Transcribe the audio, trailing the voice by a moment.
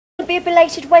be a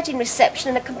belated wedding reception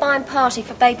and a combined party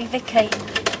for baby Vicky.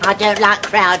 I don't like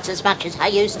crowds as much as I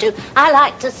used to. I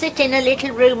like to sit in a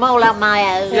little room all on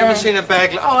my own. You haven't seen a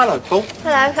bag... Oh, hello, Paul.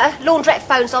 Hello. Laundrette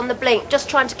phone's on the blink. Just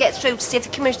trying to get through to see if the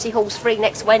community hall's free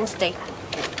next Wednesday.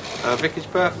 Vicky's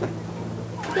birthday.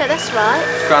 Yeah, that's right.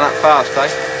 It's going up fast, eh?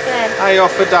 Yeah. How you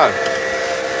off for dough?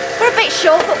 We're a bit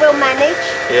short, but we'll manage.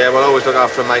 Yeah, well, I always look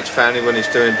after a mate's family when he's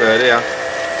doing birdie.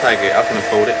 Take it, I can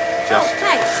afford it. Oh,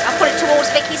 thanks. I'll put it towards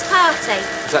Vicky's party.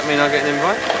 Does that mean I get an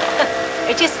invite?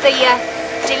 It's just the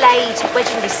delayed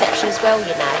wedding reception as well,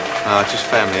 you know. Ah, just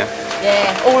family, eh?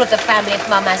 Yeah, all of the family of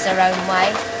Mum has their own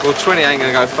way. Well, 20 ain't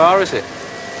going to go far, is it?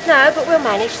 No, but we'll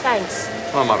manage, thanks.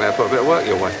 Well, I might be able to put a bit of work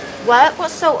your way. Work? What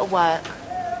sort of work?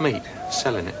 Meat,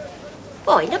 selling it.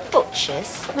 What, in a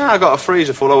butcher's? No, I got a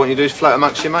freezer full. All I want you to do is float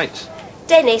amongst your mates.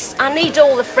 Dennis, I need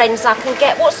all the friends I can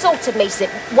get. What sort of meat is it?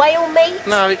 Whale meat?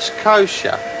 No, it's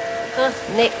kosher.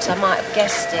 Nicked, I might have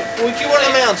guessed it. Well, do you want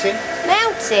a mountain?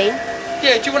 Mountain?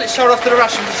 Yeah, do you want it sold off to the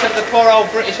Russians instead of the poor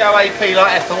old British OAP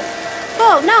like Ethel?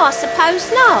 Oh, no, I suppose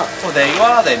not. Well, there you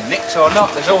are then, nicked or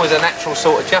not. There's always a natural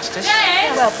sort of justice.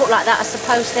 Yeah, well, put like that, I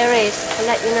suppose there is. I'll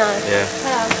let you know. Yeah.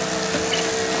 Hello.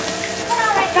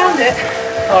 Found it.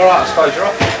 All right, I suppose you're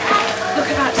off. Look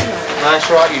about tonight. No,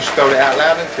 it's all right. You spelled it out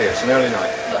loud and clear. It's an early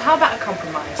night. Look, how about a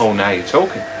compromise? Oh, now you're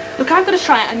talking. Look, I'm going to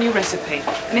try out a new recipe.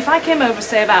 And if I came over,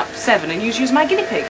 say, about 7 and you use my guinea pig?